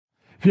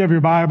If you have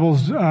your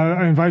Bibles,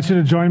 I invite you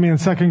to join me in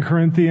 2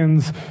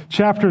 Corinthians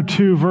chapter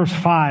 2, verse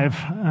 5,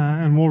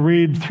 and we'll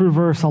read through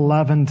verse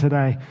 11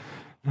 today.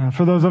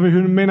 For those of you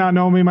who may not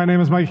know me, my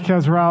name is Mike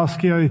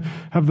Kezrowski. I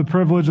have the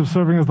privilege of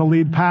serving as the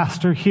lead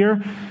pastor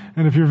here.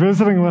 And if you're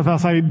visiting with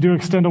us, I do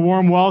extend a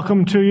warm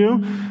welcome to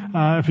you.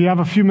 If you have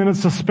a few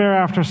minutes to spare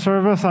after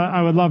service,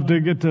 I would love to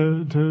get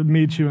to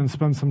meet you and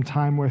spend some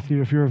time with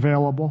you if you're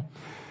available.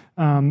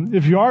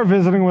 If you are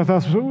visiting with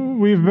us,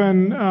 we've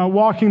been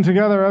walking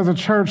together as a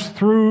church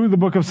through the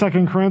book of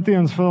 2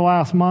 Corinthians for the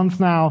last month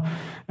now,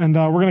 and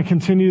we're going to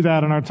continue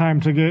that in our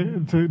time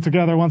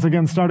together, once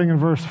again, starting in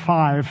verse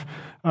 5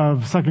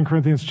 of 2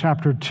 Corinthians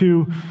chapter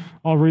 2.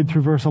 I'll read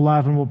through verse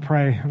 11, we'll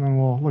pray, and then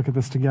we'll look at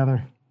this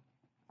together.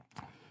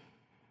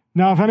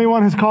 Now, if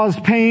anyone has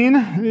caused pain,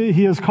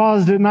 he has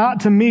caused it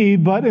not to me,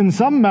 but in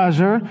some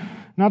measure,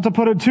 not to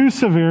put it too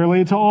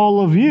severely, to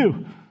all of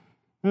you.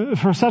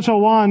 For such a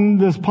one,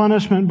 this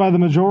punishment by the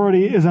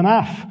majority is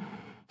enough.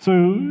 So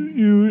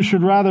you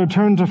should rather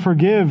turn to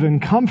forgive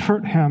and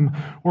comfort him,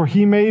 or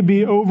he may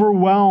be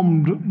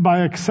overwhelmed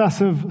by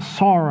excessive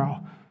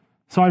sorrow.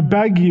 So I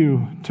beg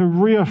you to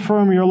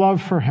reaffirm your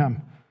love for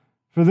him.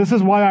 For this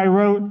is why I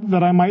wrote,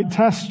 that I might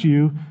test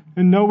you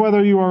and know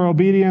whether you are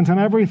obedient in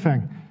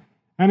everything.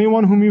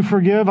 Anyone whom you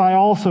forgive, I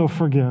also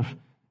forgive.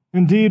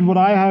 Indeed, what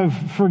I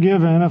have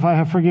forgiven, if I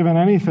have forgiven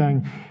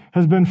anything,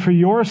 has been for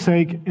your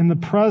sake in the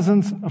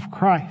presence of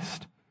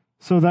Christ,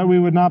 so that we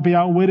would not be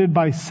outwitted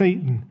by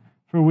Satan,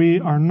 for we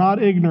are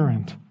not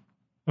ignorant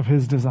of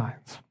his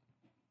designs.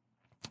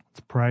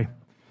 Let's pray.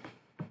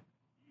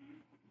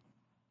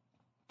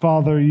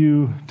 Father,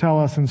 you tell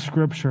us in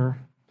Scripture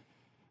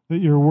that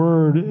your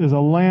word is a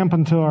lamp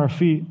unto our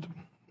feet,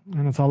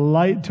 and it's a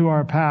light to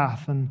our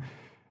path. And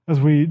as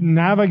we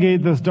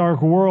navigate this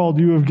dark world,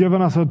 you have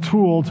given us a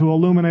tool to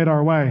illuminate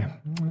our way.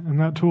 And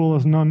that tool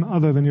is none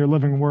other than your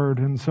living word.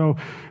 And so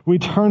we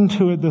turn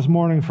to it this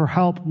morning for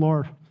help,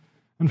 Lord,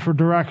 and for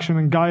direction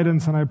and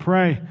guidance. And I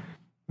pray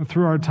that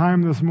through our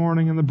time this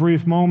morning and the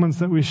brief moments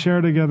that we share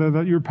together,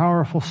 that your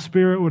powerful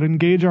Spirit would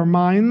engage our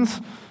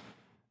minds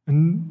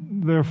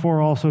and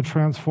therefore also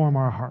transform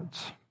our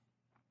hearts.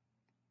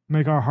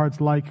 Make our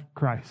hearts like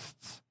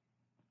Christ's.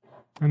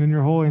 And in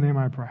your holy name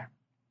I pray.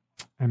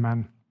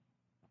 Amen.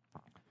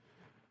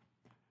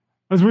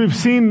 As we've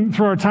seen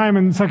through our time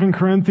in 2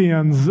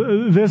 Corinthians,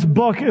 this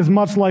book is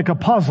much like a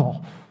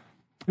puzzle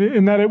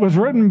in that it was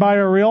written by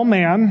a real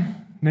man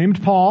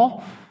named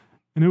Paul,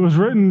 and it was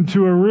written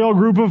to a real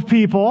group of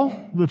people,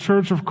 the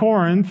Church of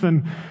Corinth,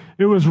 and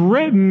it was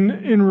written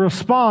in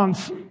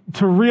response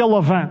to real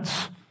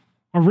events,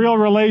 a real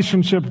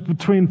relationship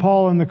between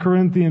Paul and the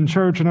Corinthian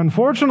church. And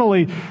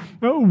unfortunately,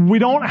 we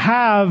don't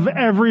have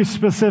every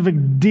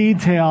specific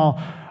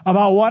detail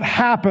about what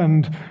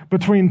happened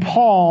between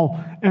Paul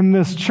and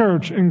this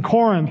church in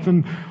Corinth.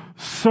 And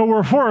so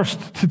we're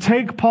forced to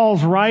take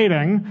Paul's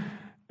writing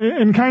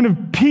and kind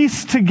of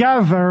piece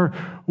together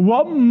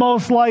what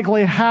most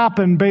likely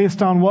happened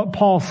based on what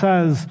Paul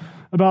says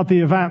about the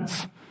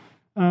events.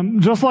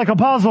 Just like a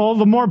puzzle,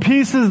 the more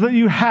pieces that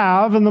you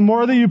have and the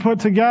more that you put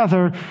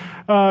together,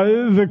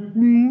 the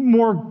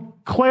more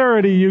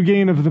clarity you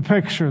gain of the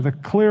picture, the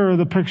clearer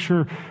the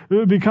picture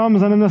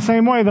becomes. And in the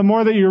same way, the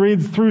more that you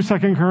read through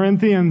 2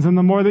 Corinthians and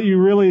the more that you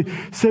really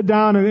sit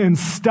down and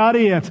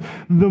study it,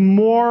 the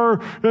more,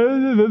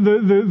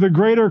 the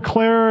greater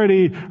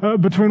clarity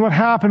between what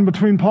happened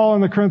between Paul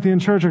and the Corinthian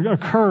church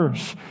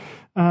occurs.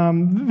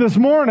 This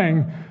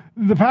morning,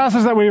 the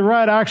passage that we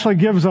read actually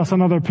gives us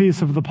another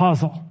piece of the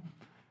puzzle.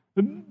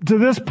 To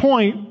this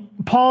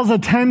point, Paul's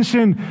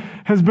attention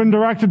has been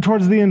directed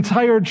towards the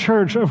entire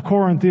church of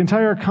Corinth, the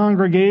entire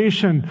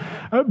congregation.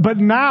 But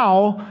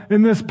now,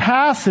 in this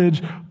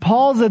passage,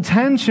 Paul's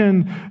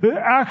attention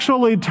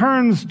actually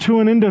turns to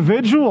an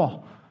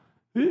individual.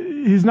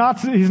 He's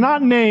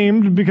not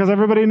named because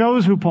everybody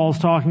knows who Paul's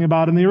talking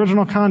about. In the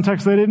original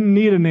context, they didn't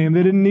need a name.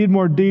 They didn't need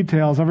more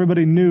details.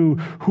 Everybody knew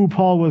who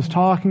Paul was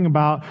talking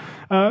about.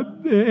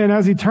 And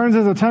as he turns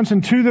his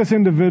attention to this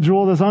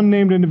individual, this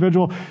unnamed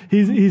individual,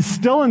 he's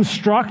still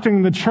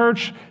instructing the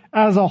church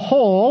as a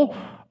whole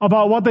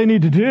about what they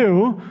need to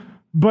do,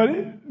 but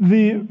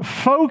the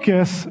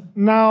focus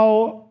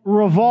now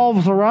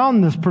revolves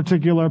around this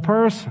particular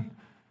person.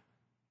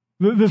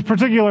 This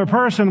particular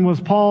person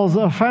was Paul's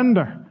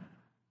offender.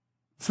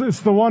 It's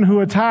the one who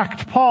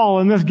attacked Paul,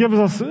 and this gives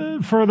us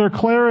further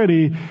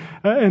clarity.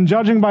 And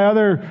judging by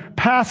other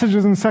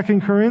passages in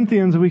 2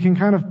 Corinthians, we can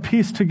kind of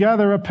piece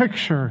together a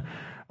picture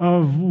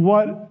of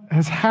what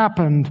has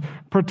happened,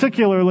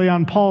 particularly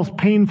on Paul's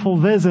painful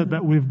visit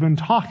that we've been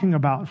talking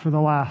about for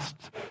the last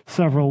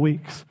several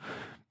weeks.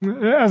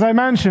 As I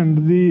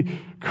mentioned, the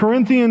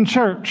Corinthian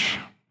church,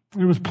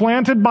 it was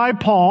planted by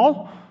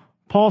Paul.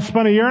 Paul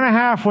spent 1.5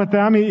 years with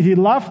them. He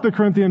left the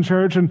Corinthian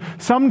church, and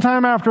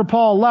sometime after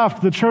Paul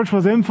left, the church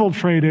was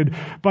infiltrated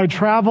by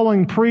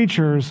traveling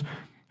preachers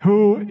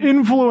who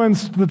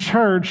influenced the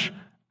church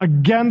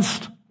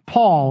against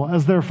Paul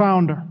as their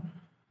founder.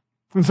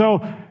 And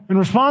so, in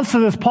response to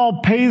this,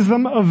 Paul pays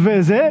them a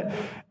visit,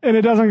 and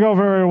it doesn't go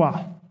very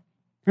well.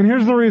 And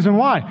here's the reason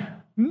why.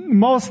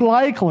 Most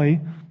likely,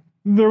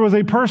 there was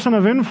a person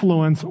of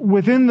influence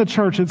within the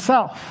church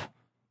itself.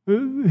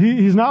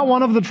 He's not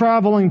one of the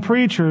traveling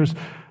preachers,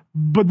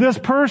 but this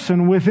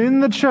person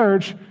within the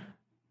church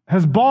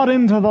has bought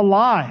into the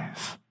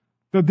lies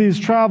that these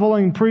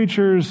traveling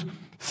preachers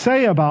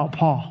say about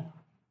Paul.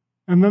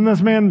 And then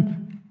this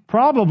man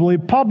probably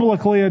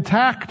publicly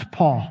attacked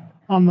Paul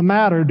on the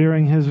matter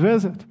during his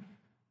visit.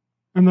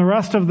 And the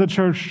rest of the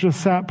church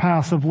just sat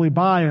passively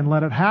by and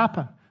let it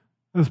happen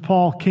as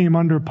Paul came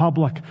under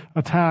public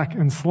attack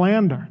and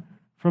slander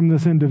from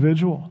this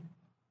individual.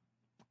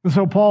 And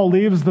so Paul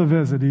leaves the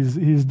visit.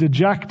 He's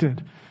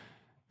dejected.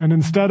 And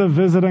instead of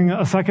visiting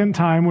a second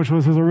time, which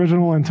was his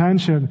original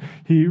intention,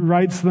 he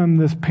writes them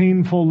this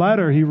painful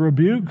letter. He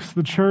rebukes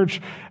the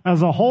church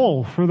as a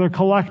whole for their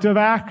collective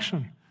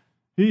action.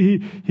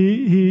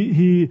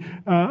 He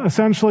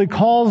essentially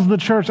calls the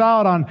church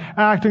out on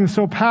acting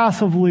so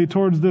passively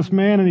towards this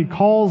man, and he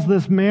calls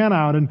this man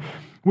out. And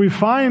we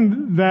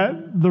find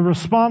that the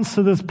response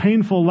to this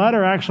painful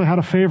letter actually had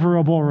a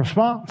favorable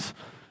response.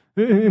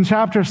 In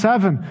chapter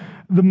 7,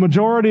 the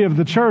majority of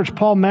the church,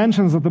 Paul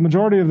mentions that the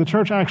majority of the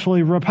church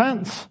actually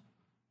repents.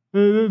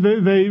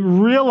 They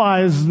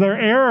realize their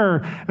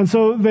error, and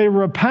so they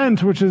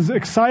repent, which is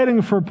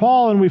exciting for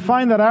Paul. And we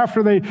find that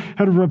after they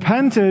had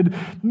repented,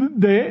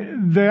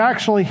 they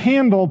actually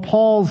handle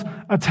Paul's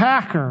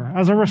attacker.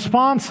 As a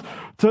response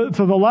to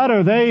the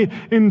letter, they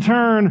in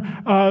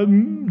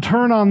turn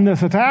turn on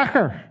this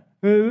attacker.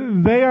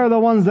 They are the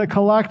ones that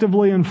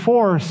collectively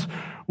enforce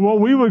what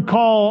we would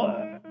call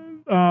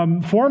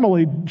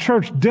formally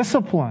church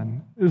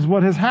discipline, is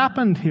what has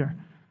happened here.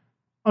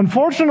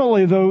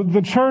 Unfortunately, though,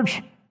 the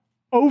church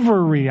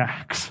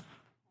overreacts.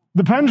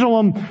 The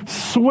pendulum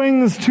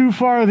swings too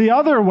far the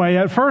other way.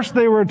 At first,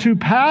 they were too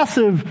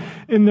passive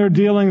in their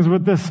dealings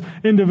with this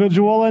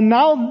individual, and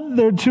now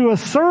they're too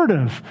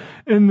assertive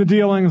in the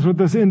dealings with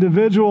this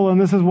individual, and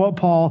this is what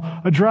Paul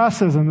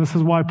addresses, and this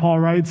is why Paul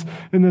writes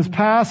in this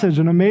passage.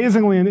 And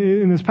amazingly,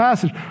 in this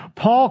passage,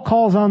 Paul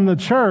calls on the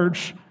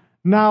church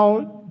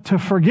now to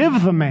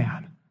forgive the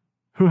man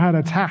who had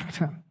attacked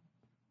him.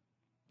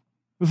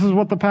 This is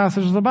what the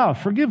passage is about,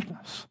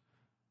 forgiveness.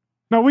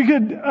 Now, we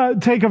could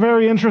take a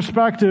very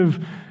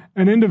introspective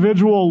and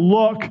individual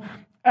look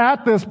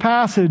at this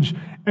passage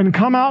and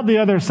come out the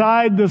other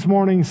side this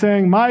morning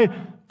saying, my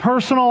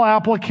personal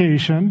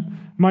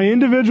application, my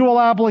individual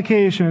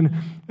application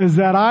is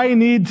that I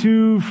need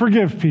to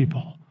forgive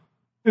people.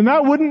 And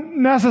that wouldn't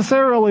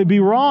necessarily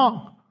be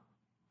wrong.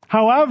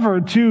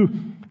 However, to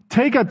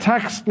take a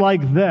text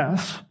like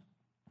this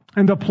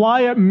and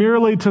apply it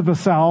merely to the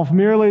self,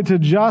 merely to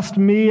just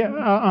me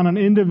on an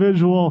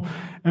individual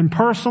and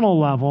personal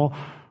level,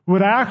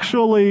 would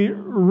actually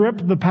rip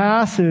the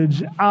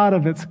passage out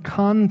of its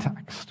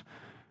context.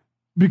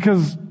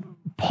 Because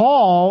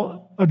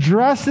Paul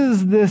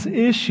addresses this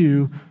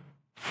issue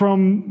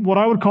from what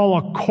I would call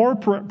a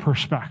corporate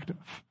perspective.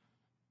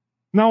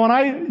 Now, when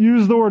I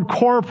use the word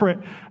corporate,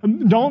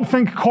 don't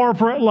think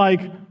corporate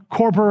like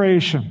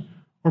corporation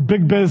or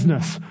big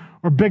business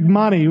or big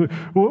money.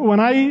 What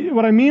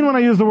I mean when I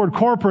use the word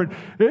corporate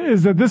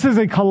is that this is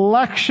a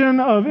collection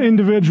of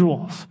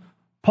individuals.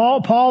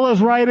 Paul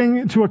is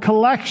writing to a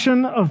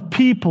collection of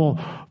people,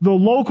 the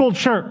local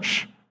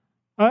church,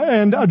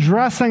 and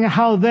addressing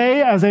how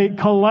they, as a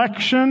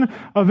collection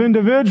of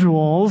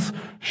individuals,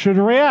 should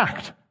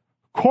react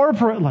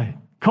corporately,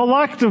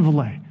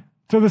 collectively,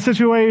 to the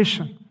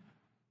situation.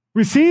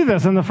 We see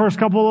this in the first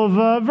couple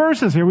of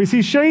verses here. We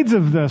see shades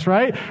of this,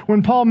 right?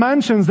 When Paul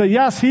mentions that,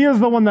 yes, he is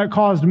the one that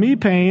caused me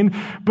pain,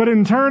 but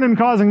in turn, in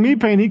causing me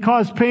pain, he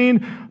caused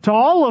pain to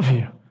all of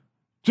you.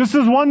 Just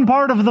as one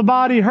part of the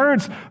body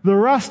hurts, the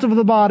rest of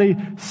the body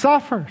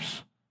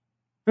suffers.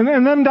 And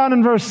then down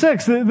in verse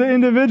 6, the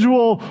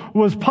individual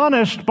was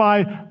punished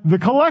by the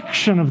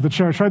collection of the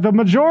church, right? The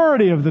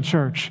majority of the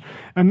church.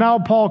 And now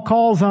Paul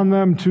calls on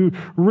them to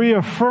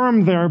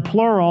reaffirm their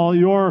plural,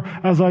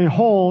 as a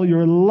whole,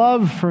 your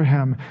love for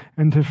him,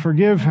 and to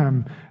forgive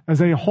him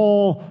as a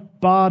whole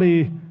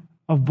body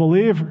of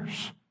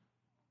believers.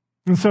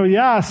 And so,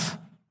 yes,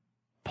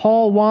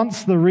 Paul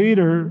wants the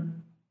reader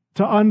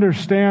to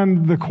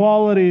understand the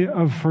quality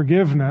of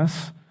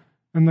forgiveness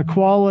and the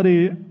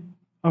quality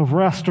of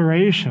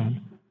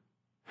restoration.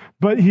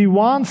 But he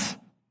wants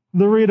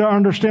the reader to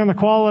understand the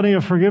quality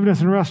of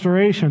forgiveness and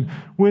restoration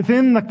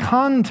within the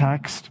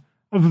context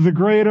of the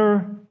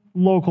greater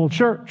local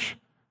church.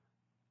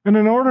 And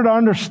in order to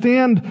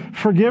understand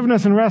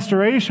forgiveness and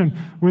restoration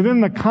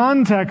within the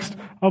context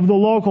of the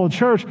local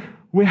church,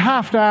 we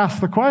have to ask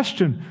the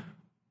question,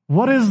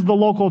 what is the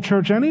local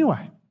church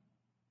anyway?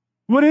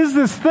 What is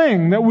this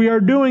thing that we are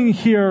doing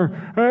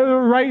here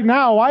right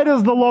now? Why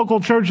does the local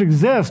church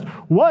exist?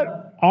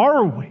 What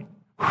are we?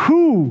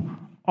 Who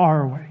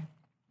are we?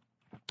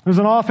 There's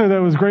an author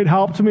that was great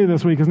help to me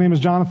this week. His name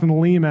is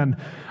Jonathan Lehman.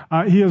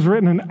 He has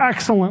written an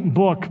excellent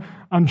book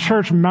on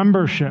church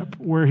membership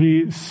where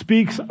he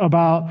speaks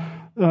about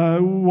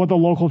what the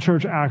local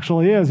church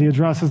actually is. He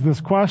addresses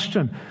this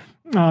question.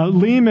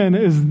 Lehman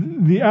is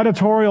the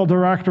editorial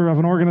director of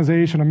an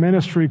organization, a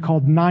ministry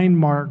called 9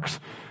 Marks,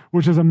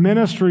 which is a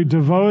ministry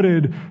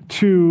devoted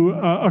to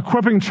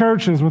equipping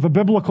churches with a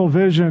biblical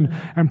vision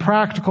and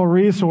practical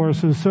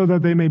resources so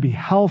that they may be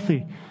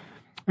healthy.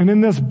 And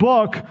in this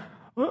book,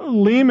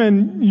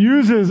 Lehman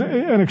uses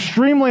an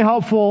extremely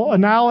helpful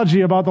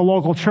analogy about the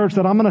local church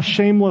that I'm going to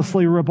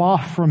shamelessly rip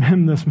off from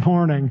him this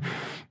morning.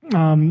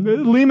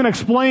 Lehman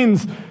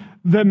explains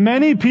that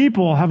many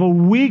people have a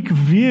weak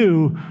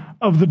view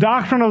of the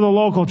doctrine of the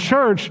local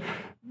church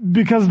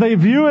because they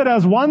view it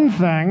as one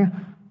thing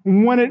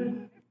when it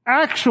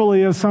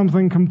actually is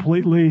something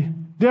completely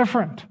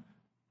different.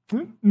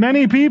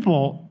 Many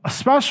people,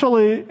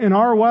 especially in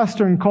our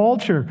Western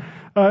culture,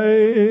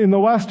 in the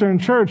Western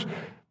church,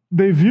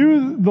 they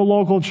view the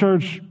local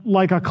church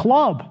like a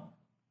club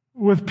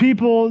with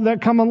people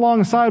that come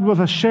alongside with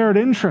a shared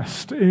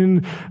interest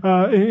in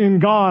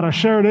God, a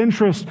shared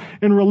interest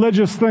in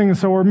religious things.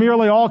 So we're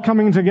merely all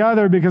coming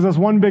together because it's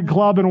one big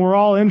club and we're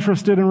all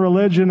interested in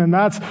religion, and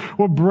that's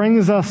what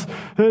brings us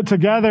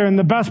together. And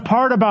the best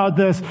part about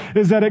this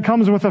is that it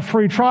comes with a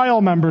free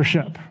trial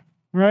membership,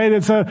 right?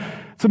 It's a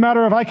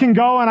matter of I can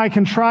go and I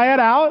can try it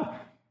out,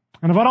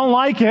 and if I don't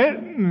like it,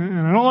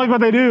 and I don't like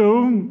what they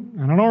do,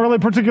 and I don't really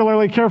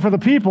particularly care for the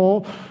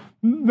people,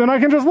 then I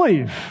can just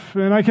leave,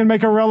 and I can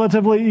make a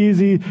relatively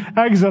easy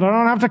exit. I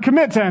don't have to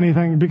commit to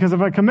anything, because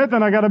if I commit,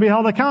 then I got to be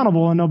held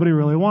accountable, and nobody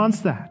really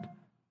wants that.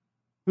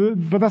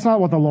 But that's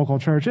not what the local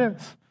church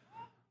is.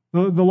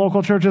 The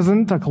local church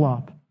isn't a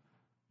club.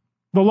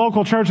 The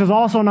local church is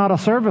also not a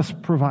service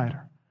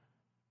provider.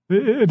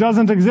 It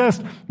doesn't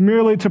exist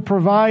merely to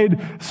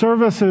provide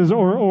services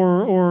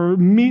or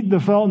meet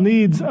the felt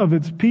needs of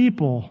its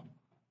people.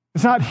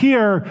 It's not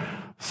here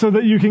so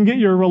that you can get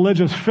your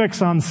religious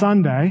fix on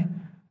Sunday,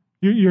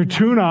 your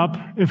tune-up,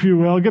 if you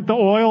will, get the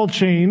oil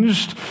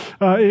changed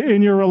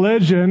in your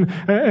religion,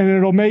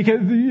 and you'll make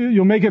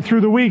it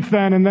through the week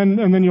then, and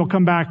then you'll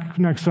come back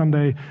next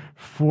Sunday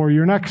for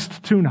your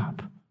next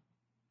tune-up.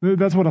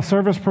 That's what a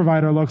service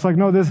provider looks like.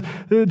 No,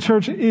 the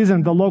church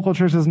isn't. The local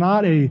church is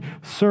not a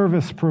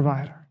service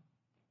provider.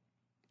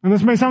 And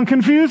this may sound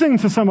confusing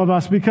to some of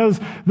us because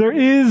there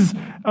is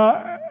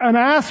an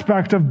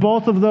aspect of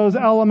both of those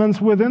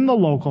elements within the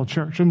local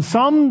church. In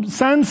some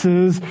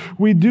senses,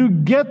 we do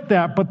get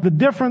that, but the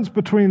difference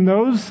between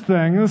those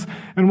things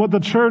and what the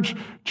church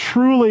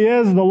truly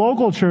is, the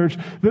local church,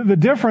 the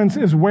difference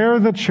is where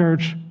the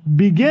church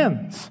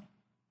begins,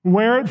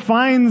 where it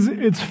finds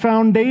its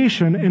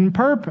foundation in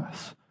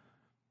purpose.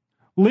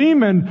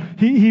 Lehman,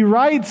 he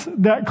writes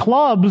that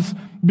clubs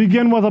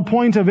begin with a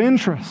point of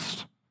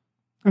interest,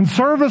 and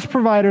service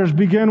providers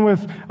begin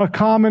with a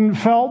common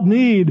felt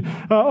need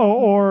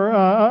or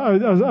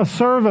a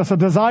service, a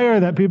desire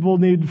that people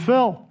need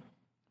filled.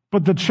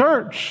 But the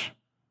church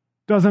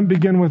doesn't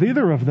begin with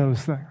either of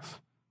those things.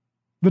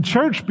 The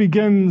church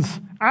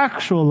begins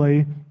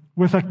actually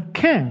with a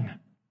king,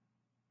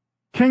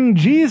 King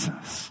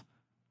Jesus,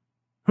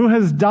 who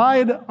has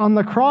died on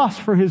the cross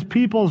for his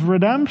people's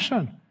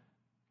redemption.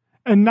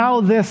 And now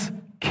this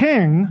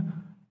king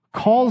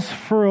calls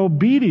for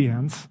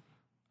obedience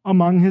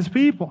among his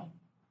people.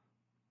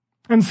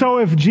 And so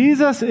if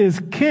Jesus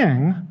is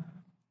king,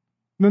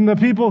 then the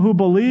people who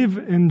believe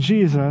in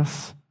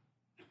Jesus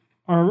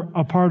are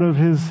a part of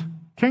his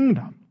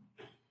kingdom.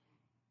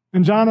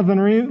 And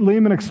Jonathan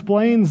Lehman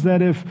explains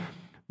that if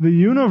the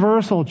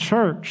universal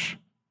church,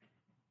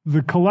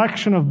 the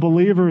collection of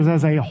believers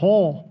as a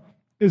whole,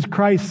 is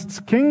Christ's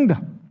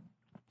kingdom,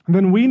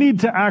 then we need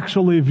to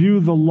actually view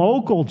the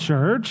local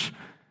church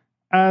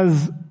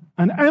as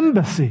an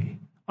embassy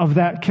of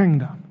that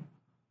kingdom.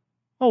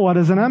 Well, what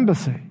is an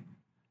embassy?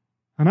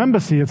 An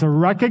embassy, it's a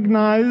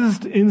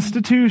recognized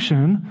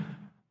institution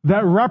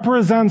that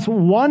represents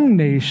one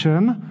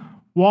nation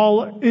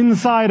while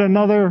inside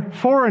another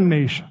foreign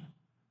nation.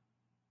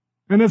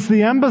 And it's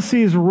the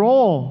embassy's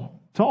role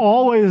to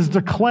always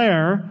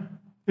declare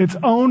its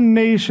own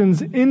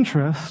nation's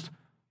interest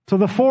to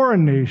the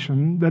foreign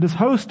nation that is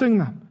hosting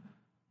them.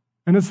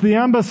 And it's the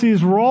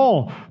embassy's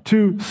role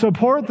to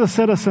support the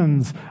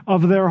citizens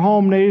of their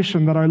home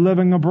nation that are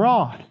living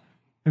abroad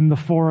in the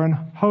foreign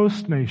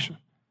host nation.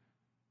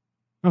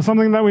 Now,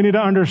 something that we need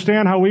to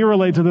understand how we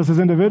relate to this as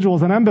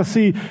individuals, an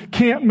embassy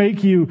can't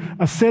make you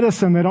a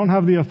citizen. They don't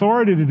have the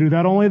authority to do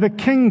that. Only the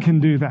king can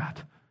do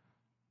that.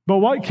 But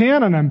what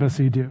can an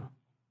embassy do?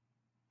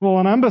 Well,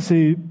 an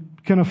embassy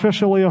can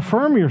officially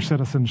affirm your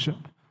citizenship.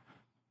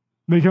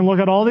 They can look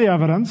at all the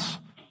evidence,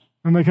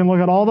 and they can look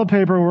at all the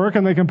paperwork,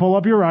 and they can pull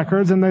up your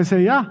records, and they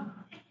say, yeah,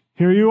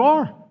 here you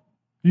are.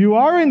 You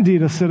are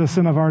indeed a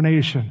citizen of our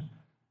nation.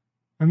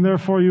 And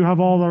therefore you have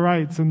all the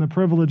rights and the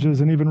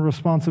privileges and even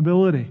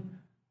responsibility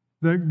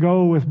that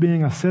go with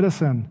being a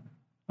citizen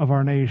of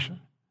our nation.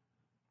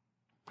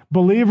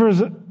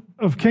 Believers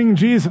of King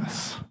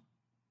Jesus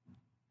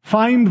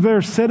find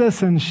their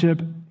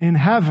citizenship in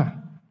heaven.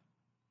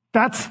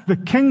 That's the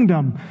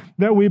kingdom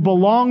that we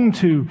belong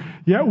to,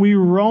 yet we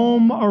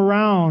roam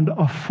around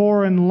a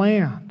foreign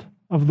land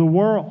of the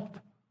world,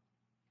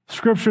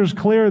 Scripture's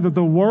clear that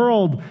the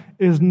world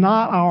is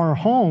not our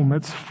home.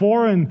 It's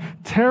foreign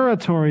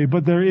territory,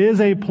 but there is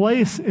a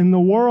place in the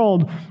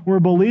world where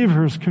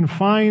believers can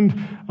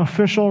find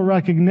official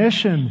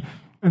recognition,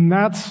 and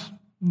that's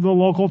the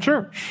local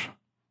church.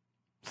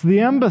 It's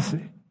the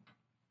embassy.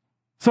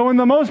 So in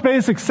the most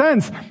basic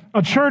sense,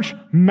 a church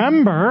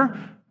member,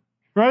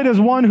 right,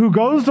 is one who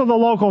goes to the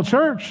local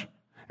church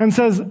and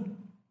says,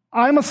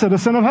 I'm a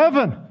citizen of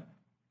heaven.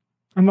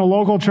 And the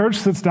local church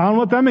sits down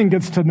with them and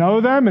gets to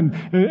know them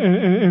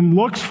and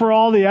looks for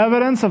all the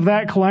evidence of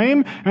that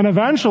claim and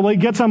eventually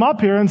gets them up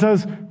here and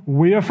says,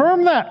 we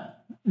affirm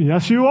that.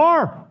 Yes, you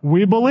are.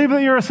 We believe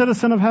that you're a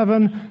citizen of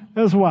heaven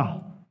as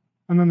well.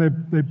 And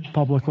then they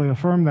publicly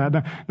affirm that.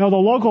 Now, the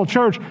local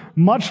church,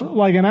 much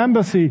like an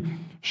embassy,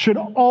 should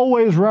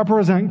always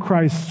represent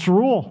Christ's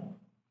rule.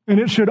 And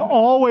it should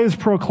always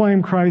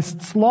proclaim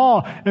Christ's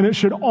law. And it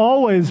should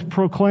always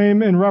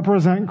proclaim and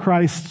represent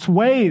Christ's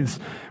ways.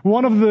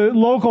 One of the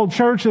local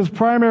church's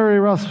primary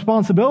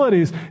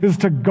responsibilities is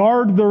to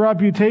guard the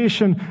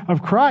reputation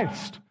of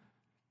Christ.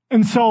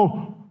 And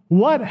so,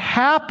 what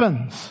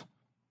happens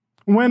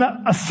when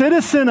a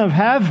citizen of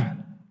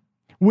heaven,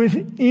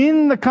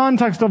 within the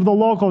context of the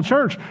local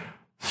church,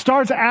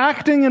 starts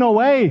acting in a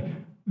way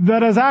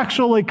that is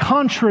actually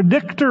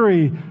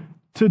contradictory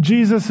to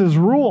Jesus'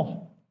 rule?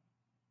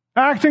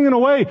 Acting in a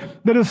way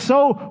that is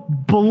so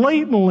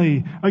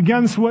blatantly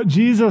against what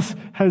Jesus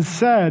has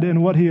said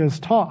and what he has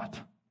taught.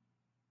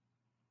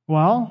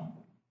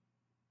 Well,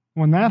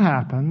 when that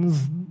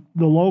happens,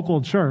 the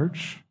local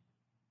church,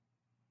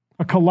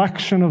 a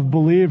collection of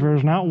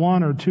believers, not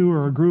one or two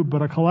or a group,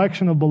 but a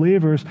collection of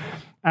believers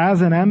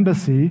as an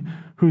embassy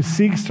who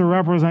seeks to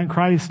represent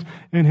Christ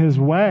in his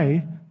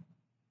way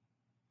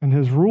and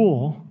his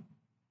rule,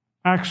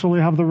 actually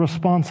have the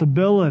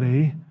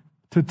responsibility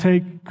to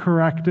take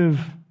corrective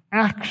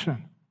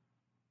action.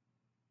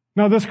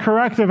 Now, this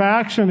corrective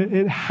action,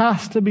 it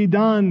has to be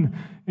done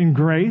in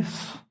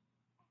grace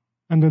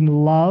and in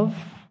love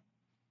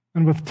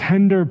and with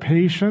tender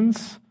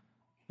patience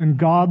and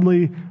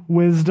godly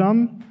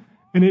wisdom,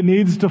 and it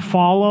needs to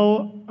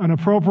follow an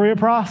appropriate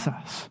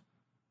process.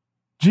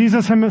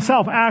 Jesus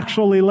himself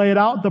actually laid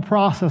out the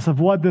process of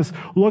what this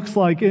looks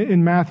like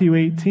in Matthew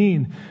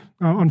 18.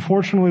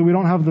 Unfortunately, we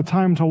don't have the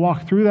time to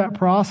walk through that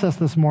process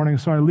this morning,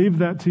 so I leave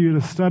that to you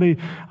to study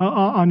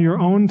on your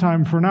own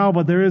time for now.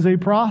 But there is a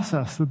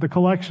process that the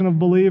collection of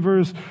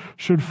believers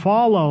should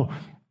follow.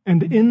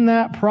 And in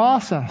that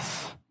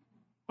process,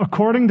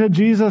 according to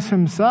Jesus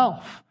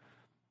himself,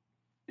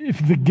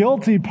 if the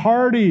guilty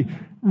party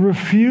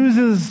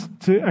refuses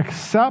to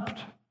accept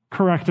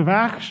corrective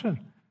action,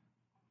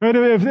 right?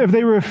 If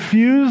they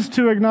refuse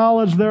to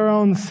acknowledge their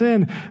own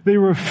sin, they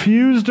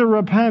refuse to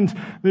repent,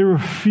 they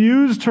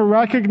refuse to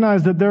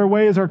recognize that their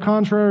ways are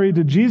contrary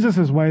to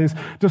Jesus' ways,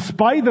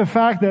 despite the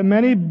fact that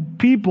many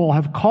people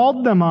have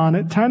called them on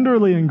it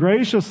tenderly and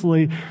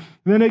graciously,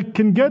 then it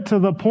can get to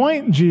the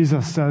point,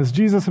 Jesus says,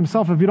 Jesus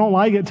himself, if you don't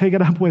like it, take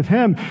it up with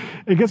him.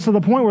 It gets to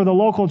the point where the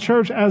local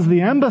church, as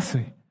the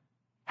embassy,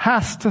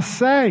 has to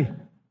say,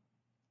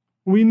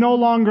 we no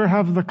longer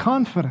have the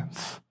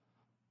confidence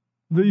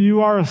that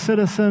you are a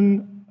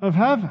citizen of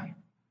heaven.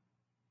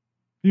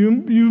 You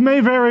may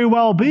very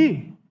well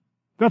be.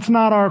 That's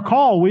not our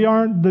call. We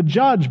aren't the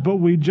judge, but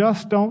we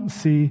just don't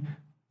see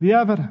the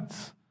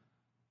evidence.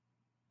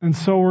 And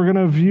so we're going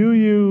to view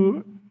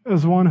you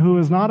as one who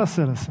is not a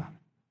citizen.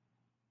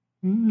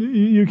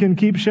 You can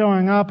keep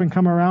showing up and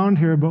come around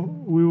here, but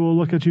we will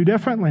look at you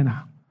differently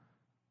now.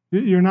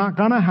 You're not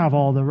going to have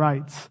all the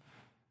rights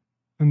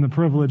and the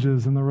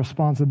privileges and the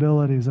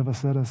responsibilities of a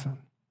citizen.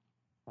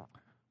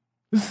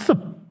 This is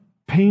a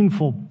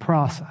painful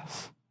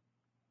process,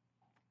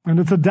 and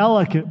it's a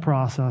delicate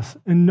process,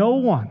 and no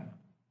one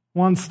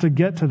wants to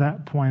get to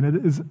that point.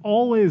 It is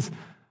always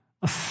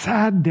a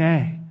sad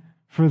day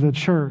for the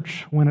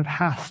church when it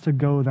has to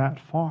go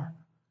that far.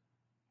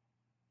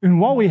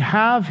 And what we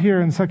have here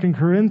in 2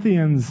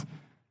 Corinthians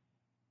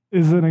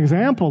is an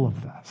example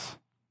of this.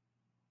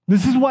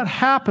 This is what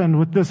happened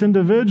with this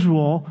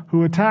individual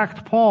who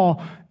attacked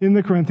Paul in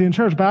the Corinthian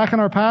church. Back in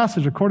our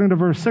passage, according to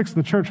verse 6,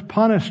 the church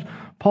punished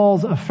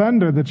Paul's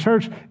offender. The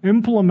church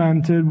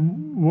implemented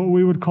what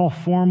we would call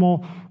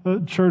formal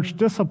church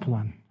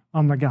discipline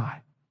on the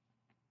guy.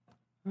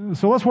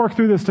 So let's work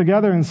through this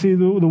together and see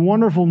the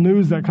wonderful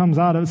news that comes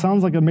out. It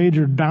sounds like a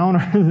major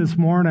downer this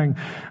morning,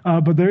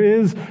 but there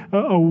is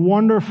a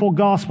wonderful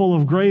gospel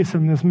of grace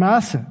in this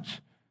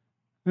message.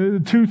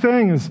 Two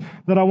things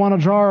that I want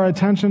to draw our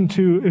attention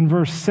to in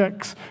verse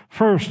 6.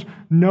 First,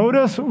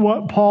 notice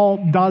what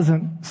Paul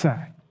doesn't say.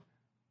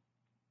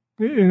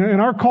 In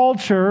our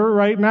culture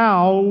right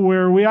now,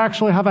 where we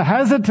actually have a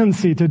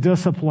hesitancy to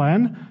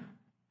discipline,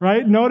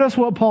 right? Notice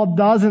what Paul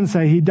doesn't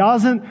say. He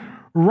doesn't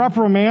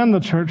reprimand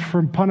the church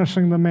for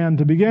punishing the man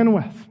to begin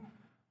with.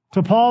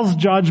 To Paul's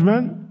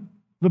judgment,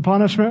 the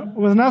punishment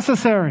was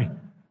necessary.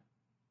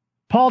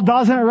 Paul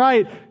doesn't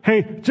write,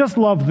 hey, just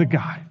love the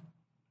guy.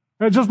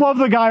 Just love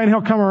the guy and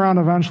he'll come around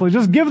eventually.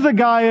 Just give the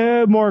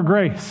guy more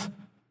grace.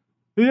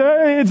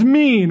 It's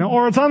mean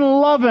or it's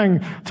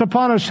unloving to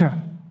punish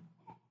him.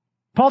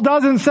 Paul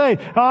doesn't say,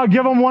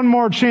 give him one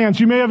more chance.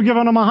 You may have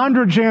given him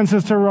 100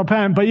 chances to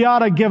repent, but you ought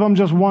to give him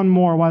just one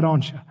more. Why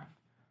don't you?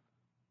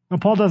 No,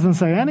 Paul doesn't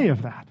say any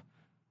of that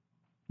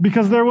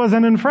because there was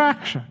an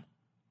infraction.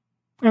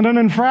 And an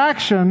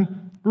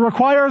infraction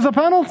requires a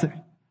penalty.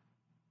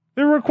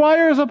 It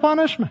requires a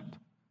punishment.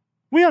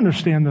 We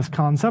understand this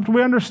concept.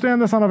 We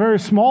understand this on a very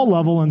small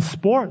level in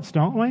sports,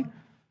 don't we?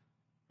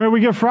 Right? We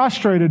get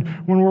frustrated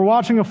when we're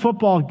watching a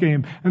football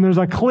game and there's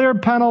a clear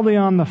penalty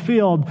on the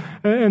field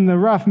and the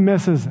ref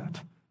misses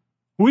it.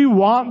 We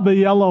want the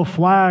yellow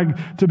flag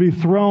to be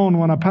thrown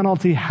when a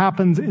penalty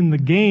happens in the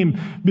game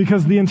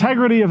because the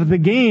integrity of the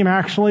game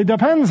actually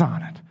depends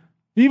on it,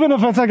 even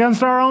if it's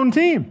against our own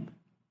team.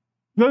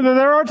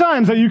 There are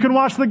times that you can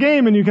watch the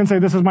game and you can say,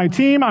 this is my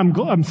team.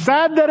 I'm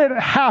sad that it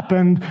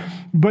happened,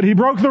 but he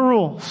broke the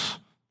rules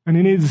and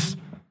he needs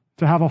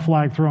to have a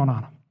flag thrown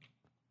on him.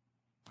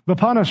 The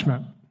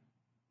punishment,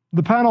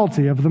 the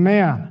penalty of the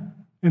man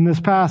in this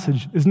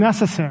passage is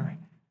necessary.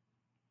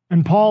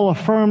 And Paul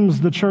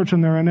affirms the church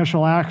in their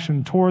initial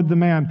action toward the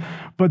man.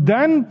 But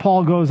then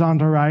Paul goes on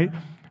to write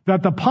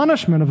that the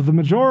punishment of the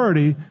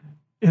majority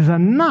is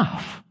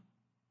enough.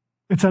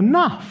 It's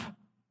enough.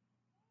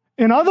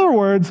 In other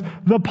words,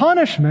 the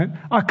punishment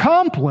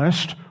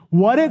accomplished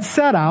what it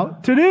set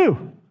out to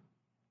do.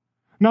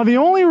 Now, the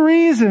only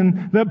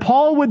reason that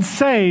Paul would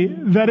say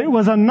that it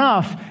was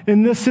enough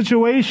in this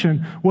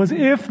situation was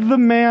if the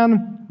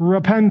man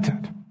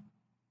repented.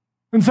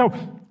 And so,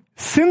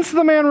 since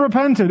the man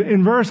repented,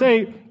 in verse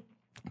 8,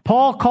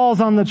 Paul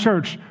calls on the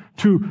church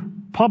to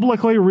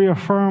publicly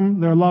reaffirm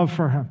their love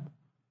for him.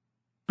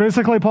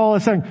 Basically, Paul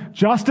is saying,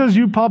 just as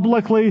you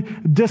publicly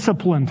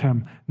disciplined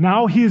him,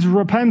 now he's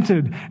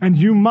repented, and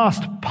you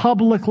must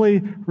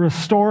publicly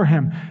restore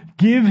him.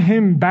 Give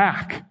him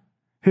back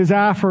his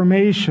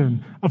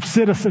affirmation of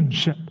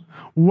citizenship.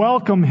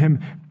 Welcome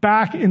him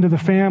back into the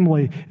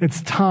family.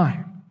 It's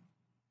time.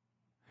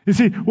 You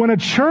see, when a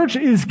church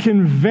is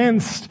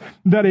convinced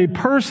that a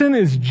person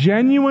is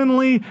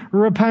genuinely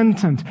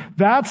repentant,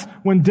 that's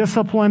when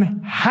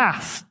discipline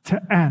has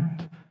to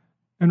end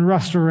and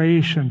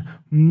restoration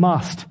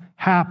must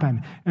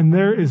happen. And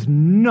there is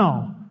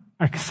no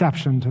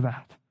exception to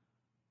that.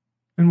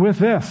 And with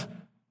this,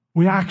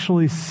 we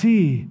actually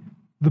see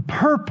the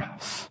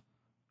purpose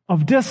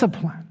of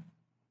discipline.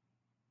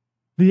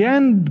 The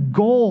end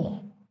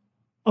goal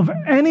of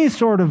any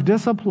sort of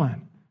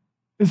discipline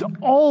is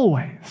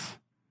always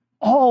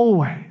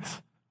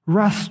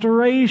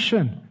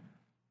restoration.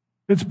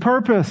 Its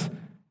purpose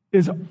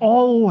is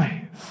always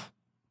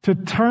to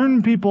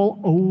turn people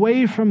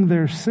away from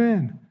their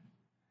sin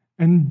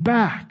and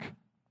back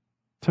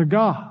to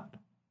God.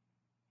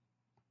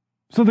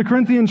 So the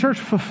Corinthian church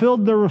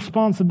fulfilled their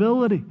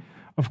responsibility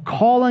of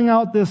calling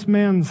out this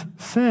man's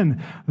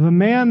sin. The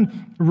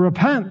man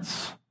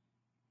repents,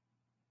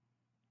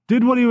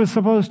 did what he was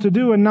supposed to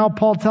do, and now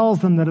Paul tells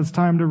them that it's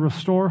time to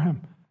restore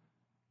him.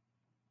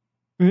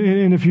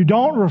 And if you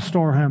don't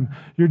restore him,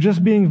 you're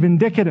just being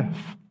vindicative.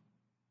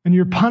 And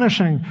you're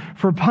punishing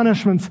for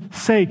punishment's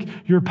sake.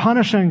 You're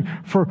punishing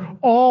for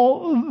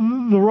all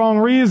the wrong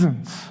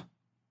reasons.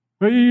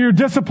 You're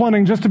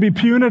disciplining just to be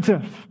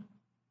punitive.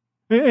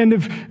 And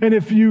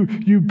if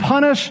you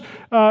punish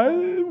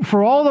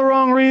for all the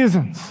wrong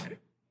reasons,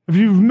 if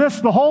you've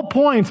missed the whole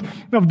point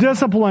of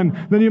discipline,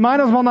 then you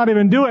might as well not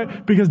even do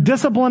it, because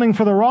disciplining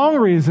for the wrong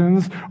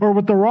reasons or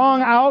with the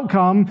wrong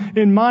outcome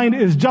in mind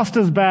is just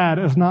as bad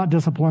as not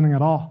disciplining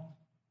at all.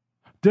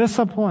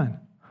 Discipline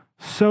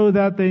so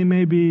that they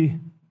may be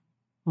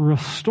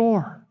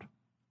restored.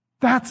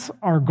 That's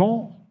our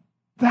goal.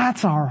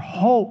 That's our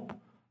hope,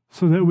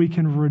 so that we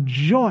can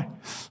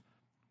rejoice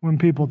when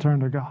people turn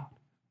to God.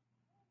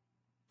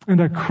 And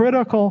a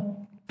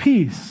critical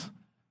piece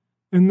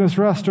in this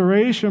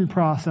restoration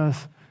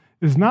process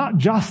is not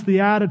just the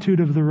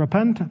attitude of the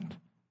repentant,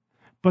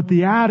 but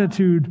the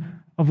attitude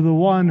of the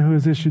one who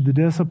has issued the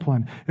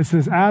discipline. It's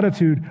this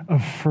attitude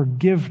of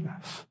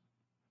forgiveness.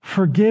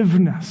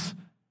 Forgiveness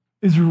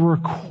is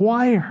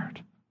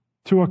required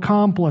to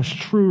accomplish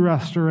true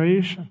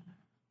restoration.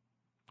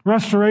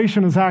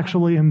 Restoration is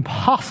actually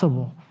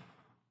impossible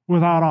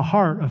without a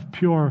heart of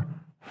pure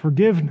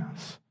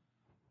forgiveness.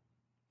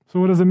 So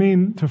what does it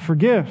mean to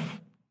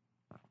forgive?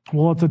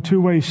 Well, it's a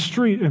two-way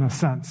street in a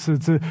sense.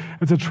 It's a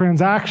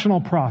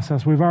transactional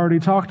process. We've already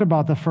talked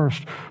about the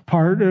first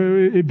part.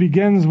 It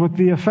begins with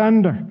the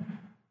offender.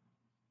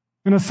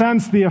 In a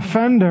sense, the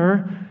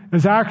offender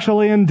is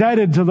actually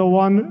indebted to the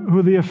one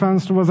who the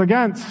offense was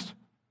against.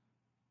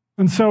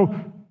 And so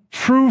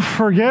true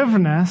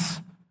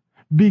forgiveness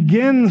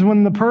begins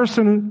when the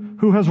person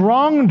who has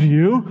wronged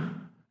you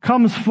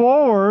comes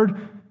forward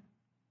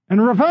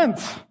and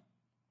repents.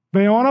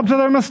 They own up to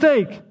their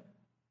mistake,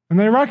 and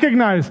they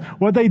recognize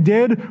what they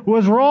did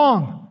was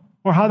wrong,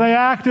 or how they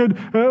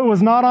acted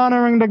was not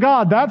honoring to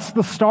God. That's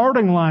the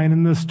starting line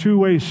in this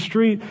two-way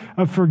street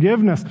of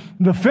forgiveness.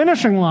 The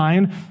finishing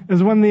line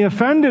is when the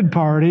offended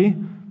party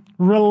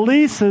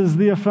releases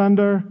the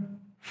offender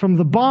from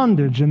the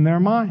bondage in their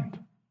mind.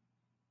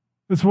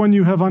 It's when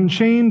you have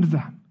unchained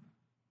them.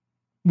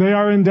 They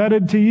are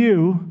indebted to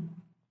you,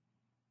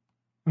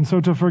 and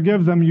so to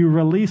forgive them, you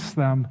release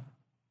them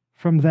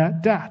from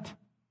that debt.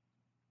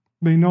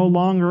 They no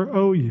longer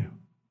owe you.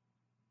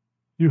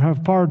 You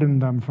have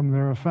pardoned them from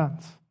their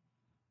offense.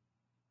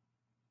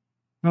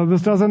 Now,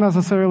 this doesn't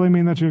necessarily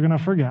mean that you're going to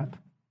forget.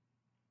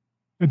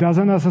 It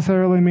doesn't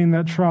necessarily mean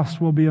that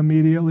trust will be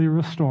immediately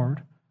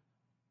restored.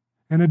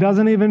 And it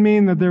doesn't even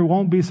mean that there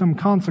won't be some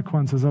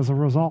consequences as a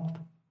result.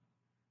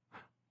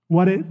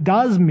 What it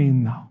does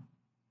mean, though,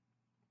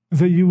 is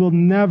that you will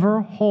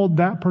never hold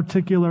that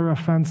particular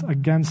offense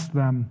against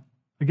them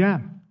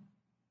again.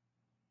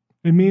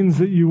 It means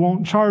that you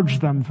won't charge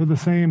them for the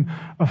same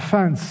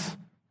offense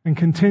and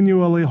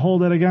continually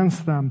hold it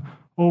against them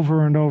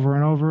over and over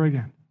and over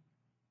again.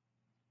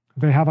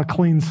 They have a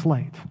clean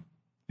slate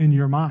in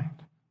your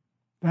mind.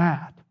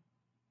 That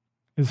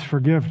is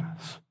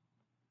forgiveness.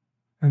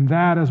 And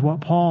that is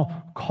what Paul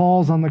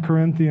calls on the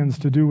Corinthians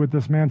to do with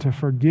this man, to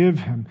forgive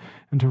him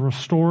and to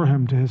restore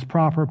him to his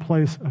proper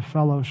place of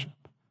fellowship.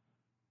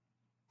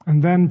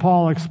 And then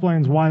Paul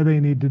explains why they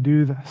need to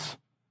do this.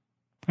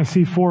 I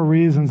see 4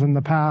 reasons in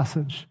the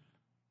passage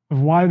of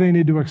why they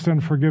need to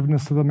extend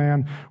forgiveness to the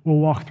man. We'll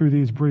walk through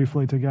these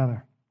briefly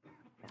together.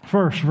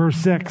 First, verse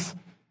 6,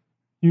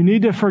 you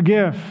need to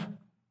forgive,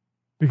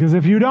 because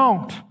if you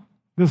don't,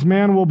 this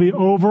man will be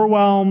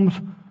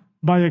overwhelmed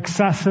by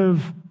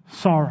excessive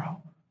sorrow.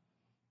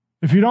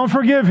 If you don't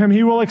forgive him,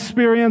 he will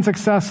experience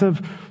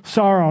excessive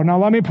sorrow.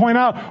 Now, let me point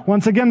out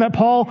once again that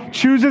Paul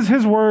chooses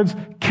his words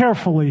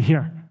carefully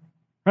here.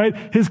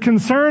 Right? His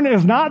concern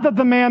is not that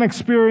the man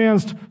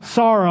experienced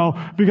sorrow,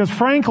 because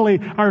frankly,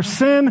 our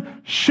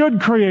sin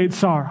should create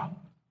sorrow.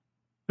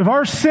 If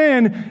our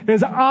sin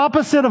is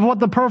opposite of what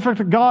the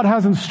perfect God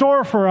has in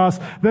store for us,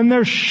 then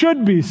there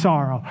should be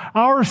sorrow.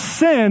 Our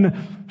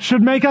sin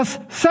should make us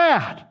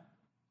sad.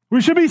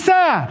 We should be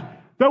sad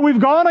that we've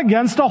gone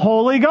against a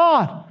holy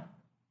God.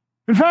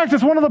 In fact,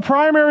 it's one of the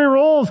primary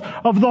roles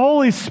of the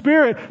Holy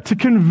Spirit to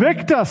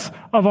convict us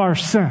of our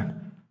sin.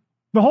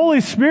 The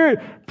Holy Spirit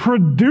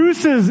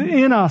produces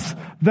in us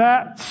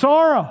that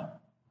sorrow.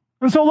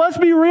 And so let's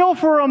be real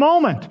for a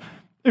moment.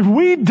 If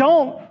we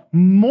don't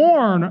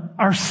mourn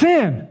our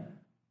sin,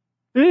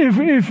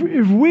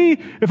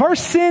 if our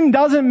sin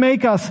doesn't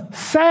make us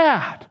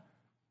sad,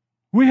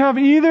 we have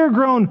either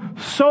grown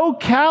so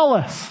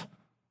callous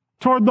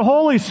toward the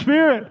Holy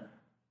Spirit,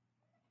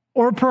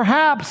 or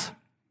perhaps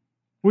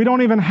we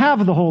don't even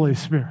have the Holy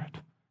Spirit.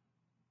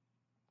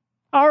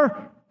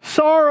 Our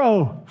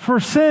sorrow for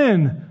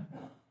sin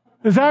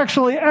is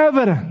actually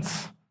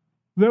evidence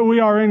that we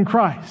are in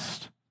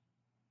Christ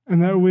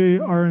and that we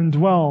are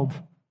indwelled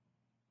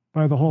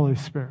by the Holy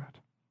Spirit.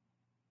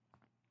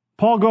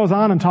 Paul goes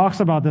on and talks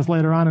about this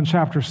later on in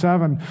chapter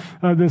 7,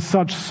 this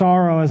such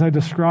sorrow as I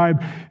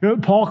described.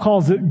 Paul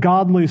calls it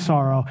godly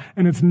sorrow,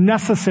 and it's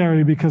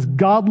necessary because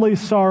godly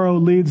sorrow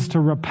leads to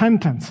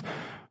repentance.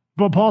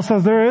 But Paul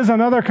says there is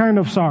another kind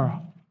of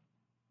sorrow.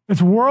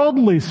 It's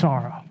worldly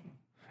sorrow.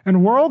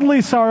 And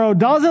worldly sorrow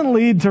doesn't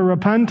lead to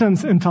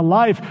repentance and to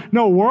life.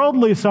 No,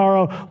 worldly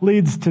sorrow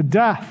leads to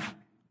death.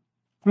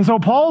 And so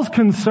Paul's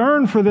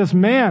concern for this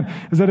man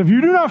is that if you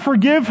do not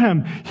forgive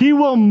him, he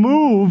will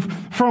move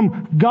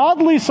from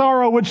godly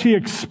sorrow which he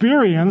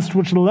experienced,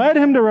 which led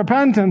him to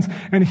repentance,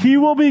 and he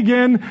will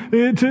begin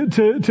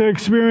to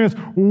experience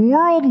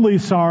worldly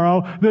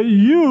sorrow that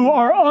you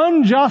are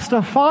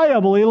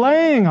unjustifiably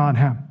laying on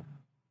him.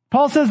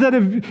 Paul says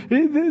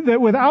that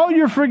without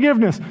your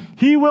forgiveness,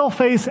 he will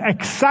face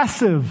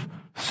excessive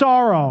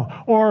sorrow,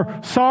 or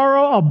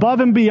sorrow above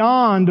and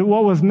beyond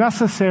what was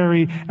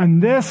necessary,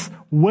 and this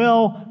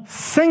will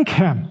sink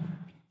him.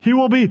 He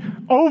will be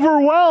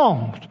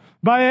overwhelmed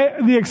by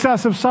the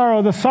excessive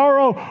sorrow. The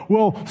sorrow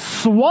will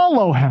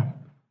swallow him.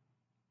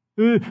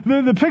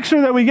 The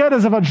picture that we get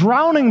is of a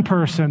drowning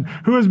person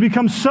who has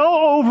become so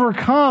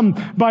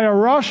overcome by a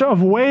rush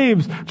of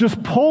waves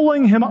just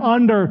pulling him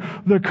under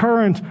the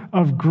current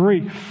of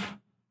grief.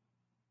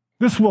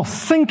 This will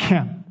sink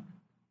him,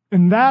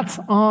 and that's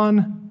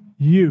on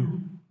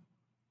you.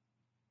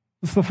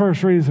 That's the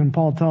first reason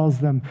Paul tells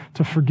them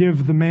to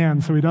forgive the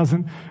man, so he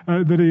doesn't,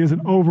 that he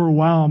isn't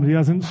overwhelmed, he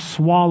isn't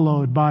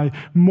swallowed by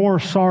more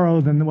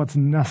sorrow than what's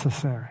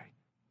necessary.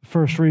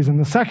 First reason.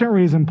 The second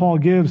reason Paul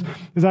gives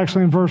is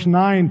actually in verse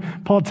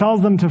 9. Paul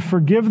tells them to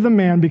forgive the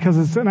man because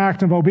it's an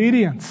act of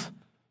obedience.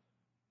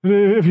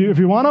 If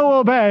you want to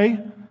obey,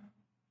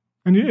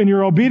 and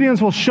your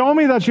obedience will show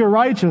me that you're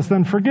righteous,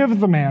 then forgive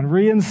the man,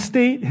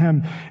 reinstate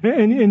him.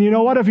 And you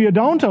know what? If you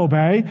don't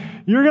obey,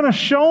 you're going to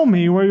show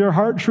me where your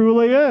heart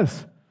truly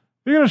is.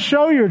 You're going to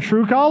show your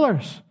true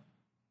colors.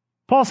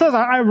 Paul says,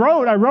 I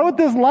wrote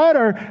this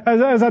letter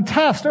as a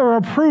test or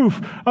a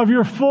proof of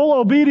your full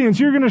obedience.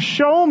 You're going to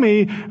show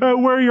me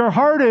where your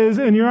heart is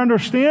and your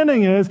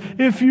understanding is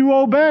if you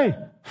obey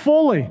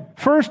fully.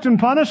 First in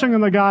punishing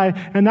the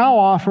guy and now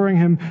offering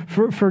him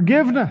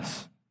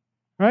forgiveness.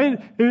 Right?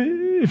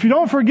 If you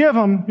don't forgive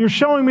him, you're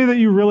showing me that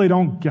you really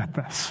don't get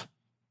this.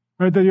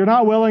 right? That you're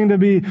not willing to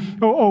be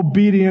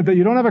obedient, that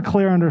you don't have a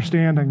clear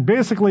understanding.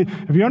 Basically,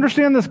 if you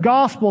understand this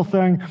gospel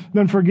thing,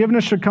 then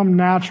forgiveness should come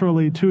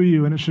naturally to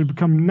you, and it should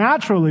come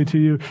naturally to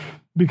you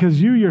because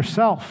you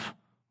yourself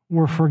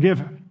were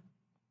forgiven,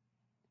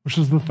 which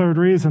is the third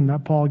reason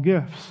that Paul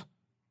gives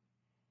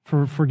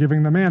for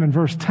forgiving the man. In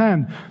verse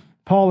 10,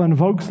 Paul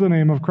invokes the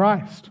name of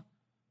Christ.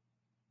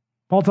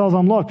 Paul tells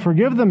him, look,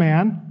 forgive the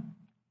man.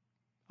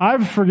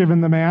 I've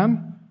forgiven the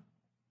man.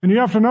 And you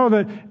have to know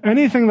that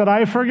anything that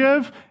I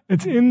forgive,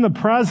 it's in the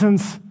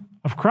presence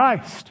of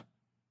Christ.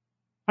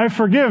 I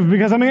forgive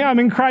because I'm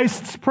in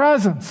Christ's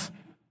presence.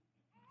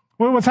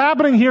 Well, what's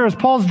happening here is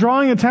Paul's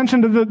drawing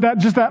attention to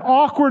that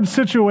awkward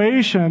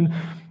situation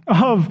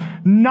of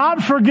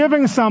not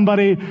forgiving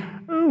somebody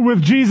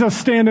with Jesus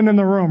standing in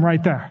the room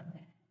right there.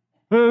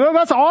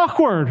 That's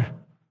awkward,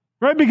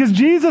 right? Because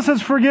Jesus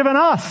has forgiven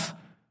us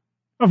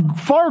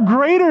of far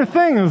greater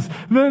things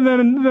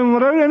than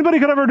what anybody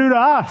could ever do to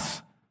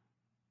us.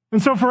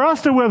 And so for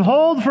us to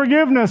withhold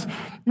forgiveness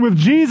with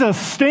Jesus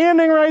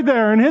standing right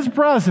there in his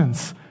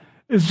presence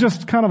is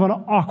just kind of an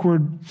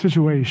awkward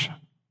situation,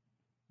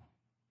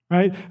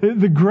 right?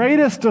 The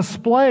greatest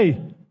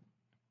display,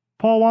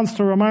 Paul wants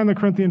to remind the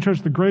Corinthian church,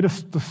 the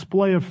greatest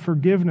display of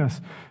forgiveness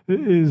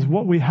is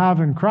what we have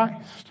in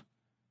Christ.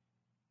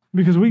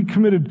 Because we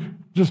committed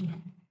just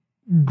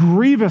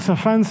grievous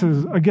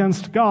offenses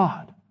against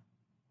God.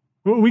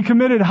 We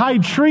committed high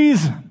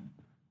treason.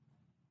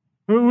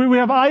 We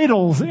have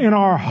idols in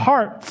our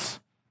hearts,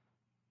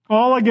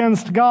 all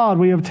against God.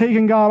 We have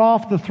taken God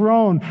off the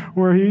throne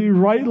where he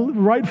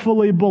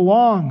rightfully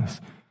belongs.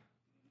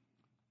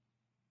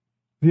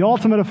 The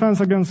ultimate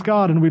offense against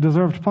God, and we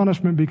deserved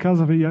punishment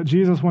because of it, yet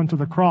Jesus went to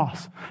the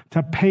cross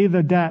to pay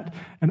the debt,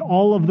 and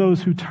all of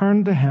those who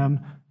turn to him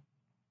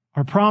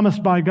are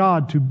promised by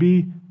God to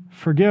be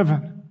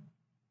forgiven.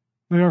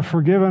 They are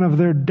forgiven of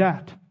their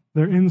debt,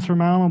 their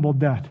insurmountable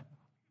debt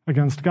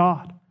against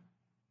God.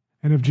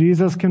 And if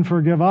Jesus can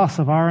forgive us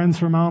of our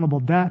insurmountable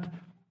debt,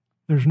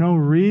 there's no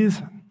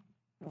reason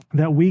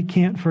that we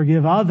can't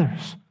forgive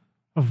others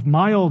of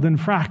mild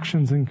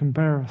infractions in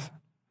comparison.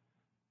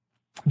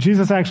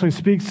 Jesus actually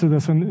speaks to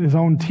this in his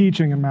own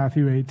teaching in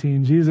Matthew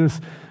 18. Jesus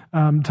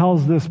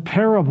tells this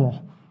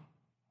parable,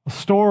 a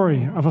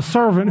story of a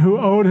servant who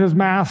owed his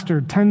master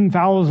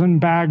 10,000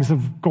 bags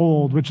of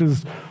gold, which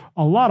is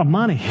a lot of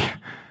money,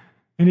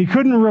 and he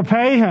couldn't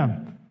repay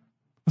him.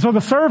 So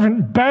the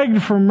servant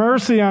begged for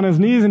mercy on his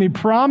knees, and he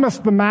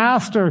promised the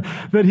master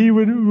that he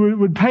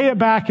would pay it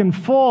back in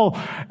full.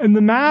 And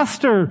the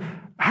master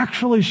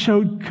actually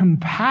showed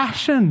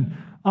compassion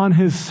on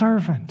his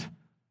servant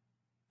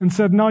and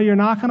said, no, you're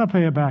not going to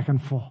pay it back in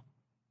full.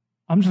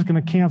 I'm just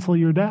going to cancel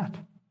your debt.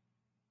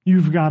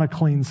 You've got a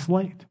clean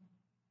slate.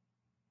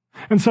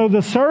 And so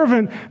the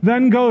servant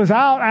then goes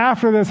out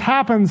after this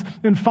happens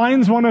and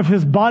finds one of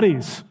his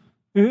buddies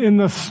in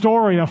the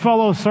story, a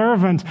fellow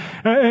servant.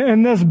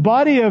 And this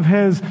buddy of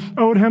his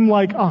owed him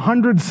like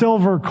 100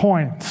 silver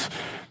coins,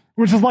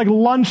 which is like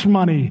lunch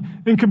money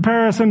in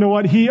comparison to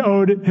what he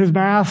owed his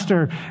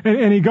master.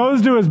 And he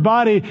goes to his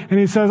buddy and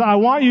he says, I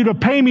want you to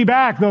pay me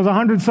back those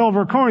 100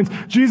 silver coins.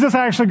 Jesus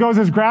actually goes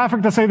as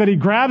graphic to say that he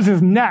grabs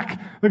his neck.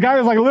 The guy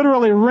is like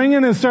literally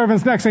wringing his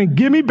servant's neck saying,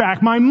 give me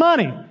back my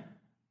money.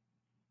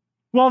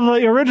 Well,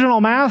 the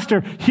original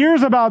master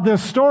hears about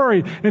this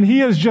story and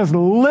he is just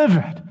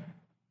livid.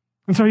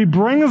 And so he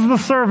brings the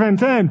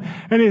servant in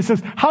and he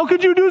says, how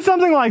could you do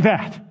something like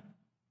that?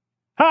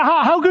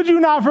 How could you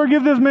not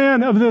forgive this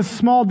man of this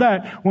small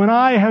debt when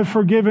I have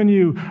forgiven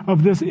you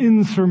of this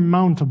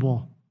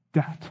insurmountable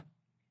debt?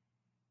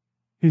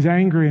 He's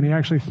angry and he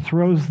actually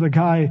throws the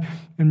guy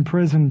in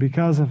prison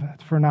because of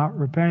it, for not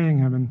repaying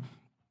him. And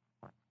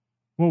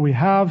what we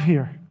have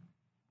here,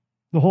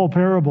 the whole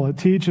parable, it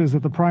teaches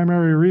that the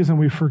primary reason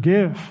we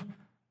forgive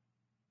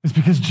is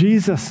because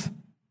Jesus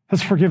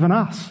has forgiven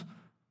us.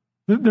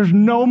 There's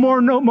no more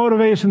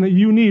motivation that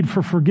you need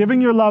for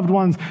forgiving your loved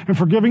ones and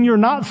forgiving your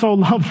not so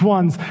loved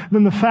ones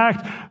than the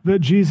fact that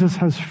Jesus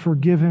has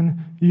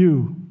forgiven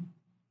you.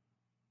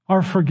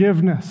 Our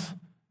forgiveness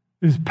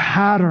is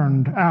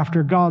patterned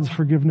after God's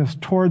forgiveness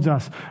towards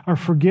us. Our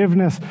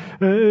forgiveness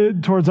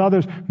towards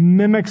others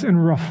mimics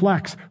and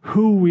reflects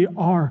who we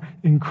are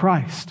in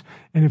Christ.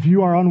 And if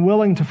you are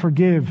unwilling to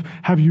forgive,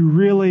 have you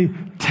really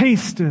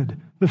tasted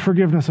the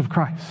forgiveness of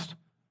Christ?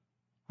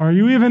 Are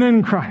you even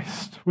in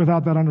Christ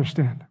without that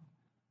understanding?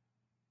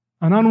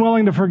 An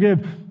unwilling to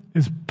forgive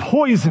is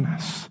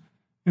poisonous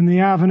in the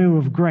avenue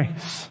of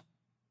grace.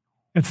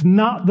 It's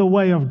not the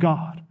way of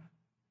God.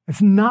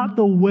 It's not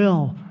the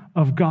will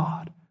of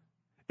God.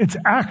 It's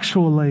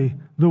actually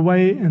the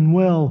way and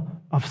will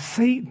of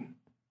Satan,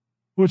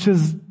 which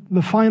is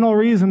the final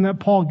reason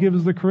that Paul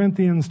gives the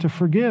Corinthians to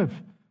forgive.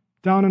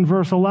 Down in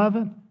verse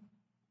 11,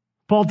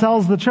 Paul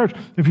tells the church,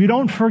 if you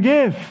don't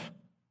forgive,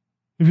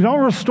 if you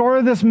don't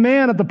restore this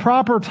man at the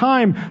proper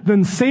time,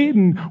 then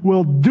Satan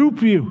will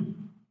dupe you.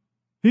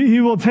 He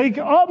will take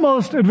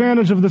utmost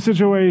advantage of the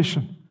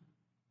situation.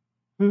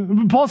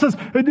 Paul says,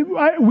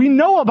 we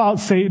know about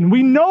Satan.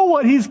 We know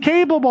what he's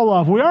capable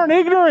of. We aren't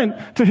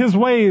ignorant to his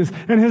ways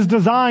and his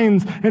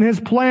designs and his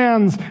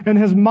plans and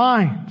his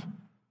mind.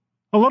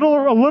 A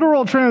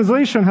literal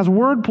translation has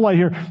wordplay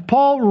here.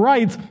 Paul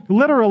writes,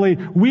 literally,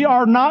 we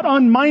are not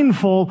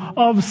unmindful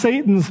of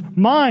Satan's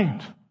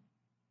mind.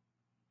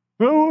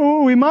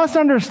 We must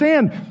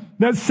understand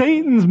that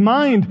Satan's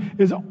mind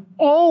is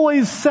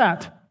always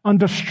set on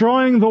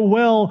destroying the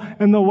will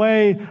and the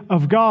way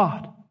of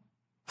God.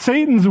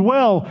 Satan's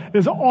will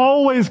is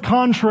always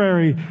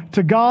contrary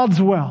to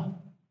God's will.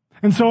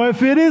 And so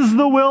if it is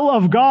the will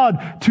of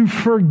God to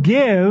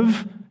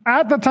forgive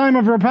at the time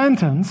of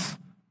repentance,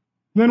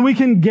 then we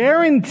can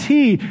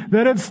guarantee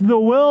that it's the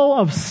will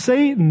of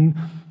Satan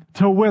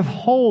to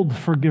withhold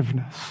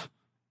forgiveness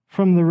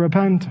from the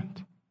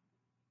repentant.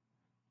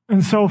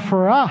 And so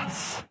for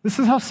us, this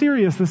is how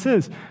serious this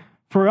is,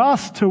 for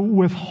us to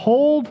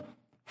withhold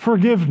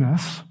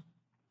forgiveness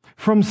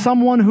from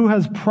someone who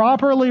has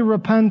properly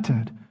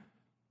repented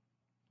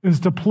is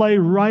to play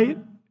right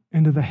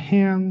into the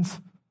hands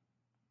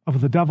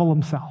of the devil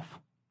himself.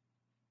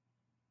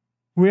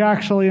 We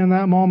actually, in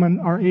that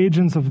moment, are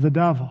agents of the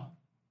devil,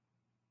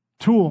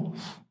 tools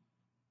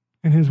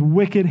in his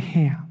wicked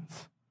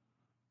hands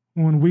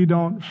when we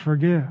don't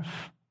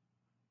forgive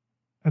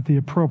at the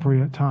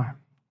appropriate time.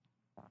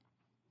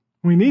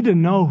 We need to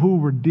know who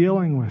we're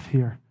dealing with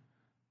here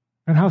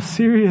and how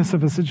serious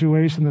of a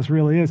situation this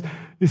really is.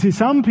 You see,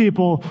 some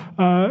people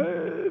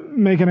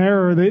make an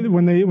error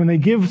when they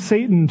give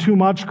Satan too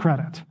much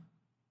credit,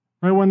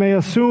 right? When they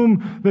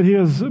assume that he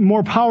is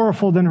more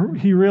powerful than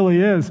he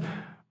really is.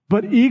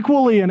 But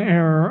equally an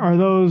error are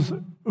those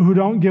who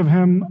don't give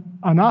him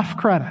enough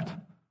credit.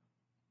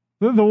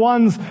 The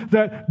ones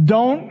that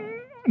don't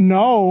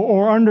know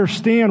or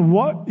understand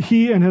what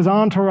he and his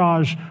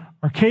entourage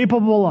are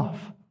capable of.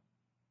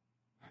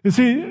 You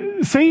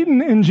see,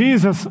 Satan and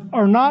Jesus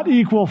are not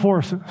equal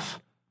forces.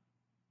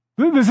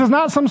 This is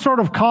not some sort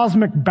of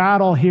cosmic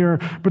battle here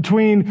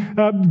between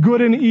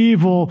good and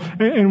evil,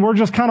 and we're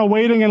just kind of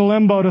waiting in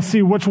limbo to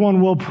see which one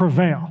will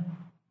prevail.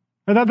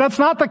 That's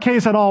not the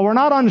case at all. We're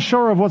not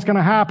unsure of what's going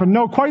to happen.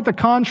 No, quite the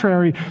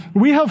contrary.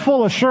 We have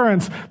full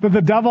assurance that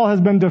the devil has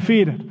been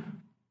defeated,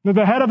 that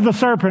the head of the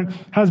serpent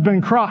has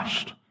been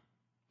crushed.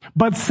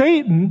 But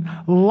Satan,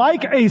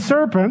 like a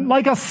serpent,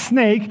 like a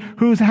snake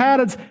who's had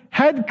its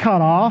head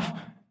cut off,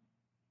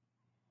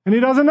 and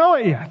he doesn't know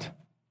it yet.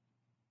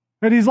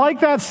 That he's like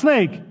that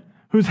snake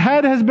whose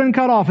head has been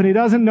cut off and he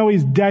doesn't know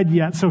he's dead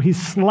yet. So he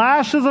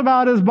slashes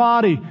about his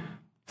body,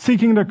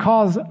 seeking to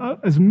cause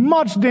as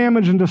much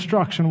damage and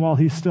destruction while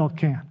he still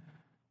can.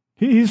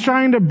 He's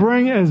trying to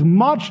bring as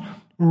much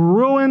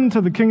ruin to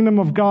the kingdom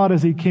of God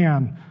as he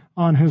can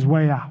on his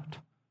way out.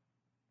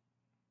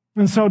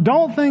 And so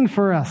don't think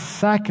for a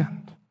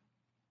second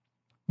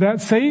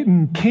that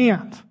Satan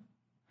can't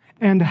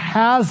and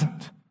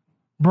hasn't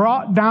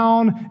brought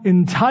down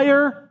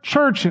entire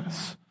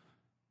churches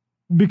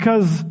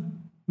because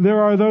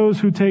there are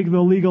those who take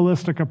the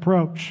legalistic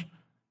approach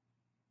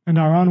and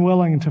are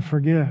unwilling to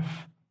forgive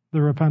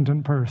the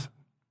repentant person.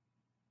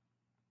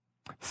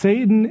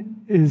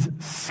 Satan is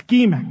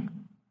scheming,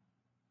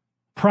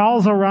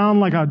 prowls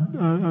around like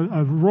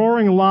a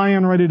roaring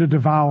lion ready to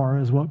devour,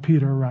 is what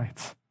Peter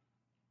writes.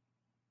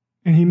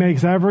 And he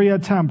makes every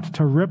attempt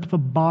to rip the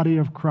body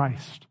of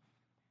Christ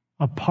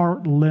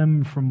apart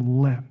limb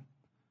from limb.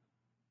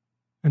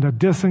 And a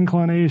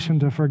disinclination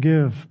to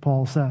forgive,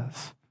 Paul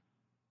says,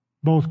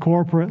 both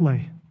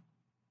corporately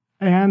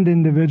and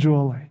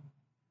individually,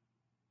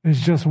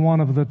 is just one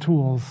of the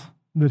tools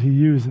that he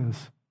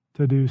uses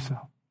to do so.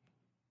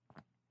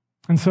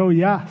 And so,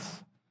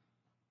 yes,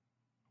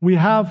 we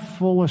have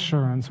full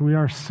assurance. We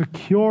are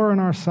secure in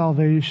our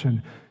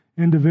salvation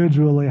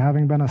individually,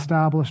 having been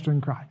established in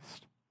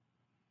Christ.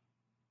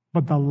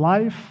 But the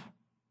life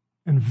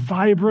and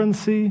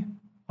vibrancy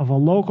of a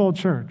local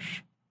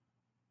church,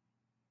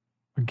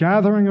 a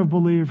gathering of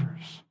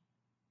believers,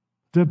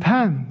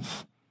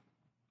 depends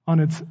on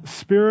its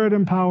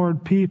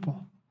Spirit-empowered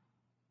people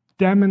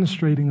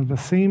demonstrating the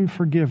same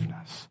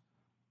forgiveness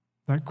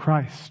that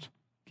Christ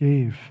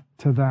gave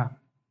to them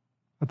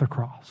at the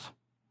cross.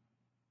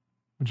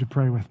 Would you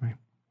pray with me?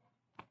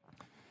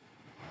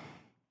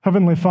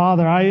 Heavenly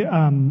Father,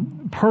 I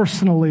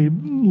personally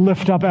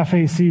lift up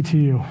FAC to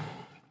you.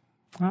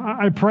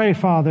 I pray,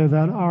 Father,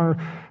 that our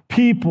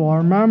people,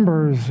 our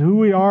members, who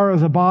we are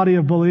as a body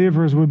of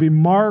believers, would be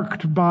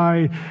marked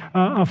by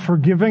a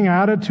forgiving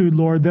attitude,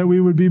 Lord, that we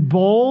would be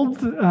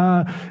bold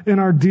in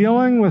our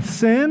dealing with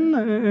sin,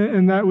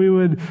 and that we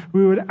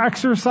would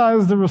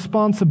exercise the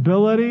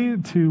responsibility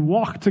to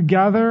walk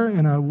together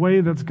in a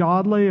way that's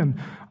godly and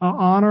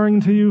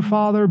honoring to you,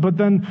 Father, but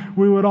then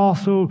we would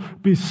also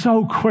be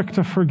so quick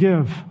to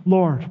forgive,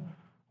 Lord,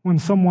 when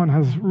someone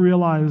has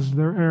realized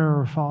their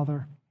error,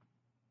 Father.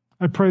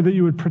 I pray that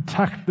you would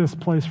protect this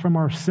place from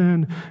our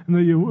sin and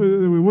that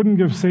we wouldn't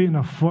give Satan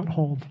a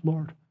foothold,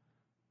 Lord.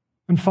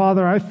 And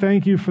Father, I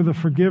thank you for the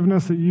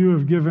forgiveness that you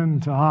have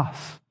given to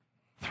us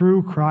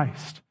through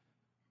Christ.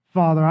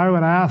 Father, I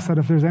would ask that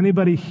if there's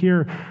anybody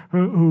here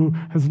who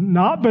has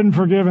not been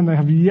forgiven, they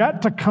have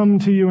yet to come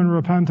to you in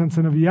repentance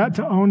and have yet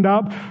to own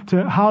up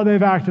to how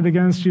they've acted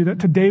against you, that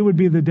today would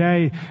be the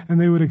day and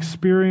they would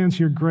experience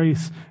your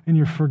grace and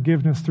your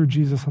forgiveness through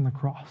Jesus on the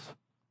cross.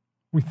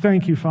 We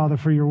thank you, Father,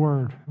 for your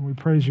word, and we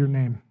praise your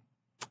name.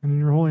 And in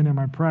your holy name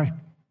I pray.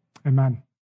 Amen.